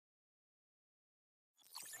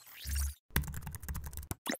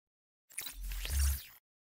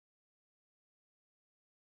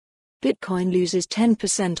Bitcoin loses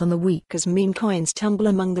 10% on the week as Memecoins tumble.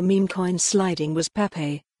 Among the Memecoins sliding was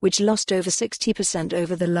Pepe, which lost over 60%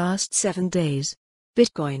 over the last 7 days.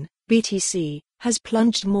 Bitcoin, BTC, has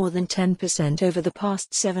plunged more than 10% over the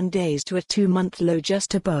past 7 days to a 2-month low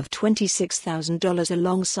just above $26,000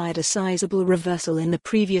 alongside a sizable reversal in the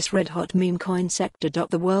previous red-hot memecoin sector.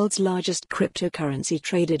 The world's largest cryptocurrency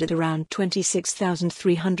traded at around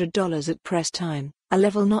 $26,300 at press time, a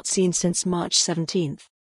level not seen since March 17.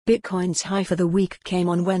 Bitcoin's high for the week came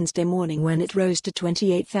on Wednesday morning when it rose to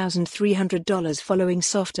 $28,300 following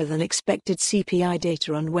softer than expected CPI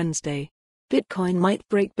data on Wednesday. Bitcoin might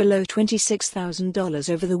break below $26,000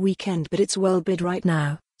 over the weekend, but it's well bid right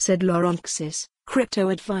now, said Laurent Xis, crypto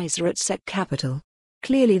advisor at SEC Capital.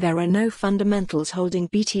 Clearly there are no fundamentals holding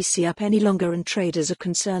BTC up any longer and traders are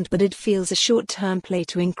concerned, but it feels a short-term play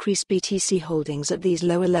to increase BTC holdings at these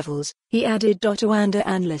lower levels, he added. Oanda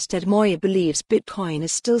analyst Ed Moyer believes Bitcoin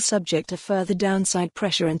is still subject to further downside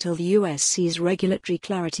pressure until the US sees regulatory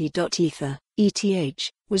clarity. Ether,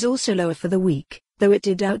 ETH, was also lower for the week, though it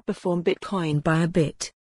did outperform Bitcoin by a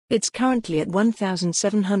bit. It's currently at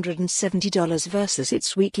 $1,770 versus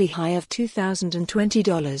its weekly high of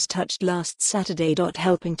 $2,020 touched last Saturday.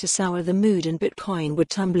 Helping to sour the mood in Bitcoin were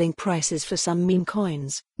tumbling prices for some meme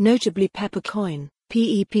coins, notably Peppercoin,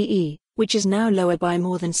 PEPE, which is now lower by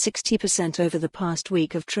more than 60% over the past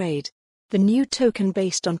week of trade. The new token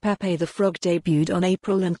based on Pepe the Frog debuted on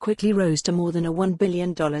April and quickly rose to more than a $1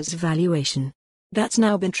 billion valuation. That's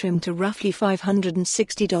now been trimmed to roughly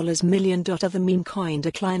 $560 million. Other meme coin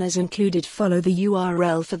decliners included. Follow the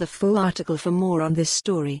URL for the full article. For more on this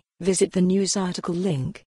story, visit the news article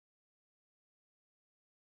link.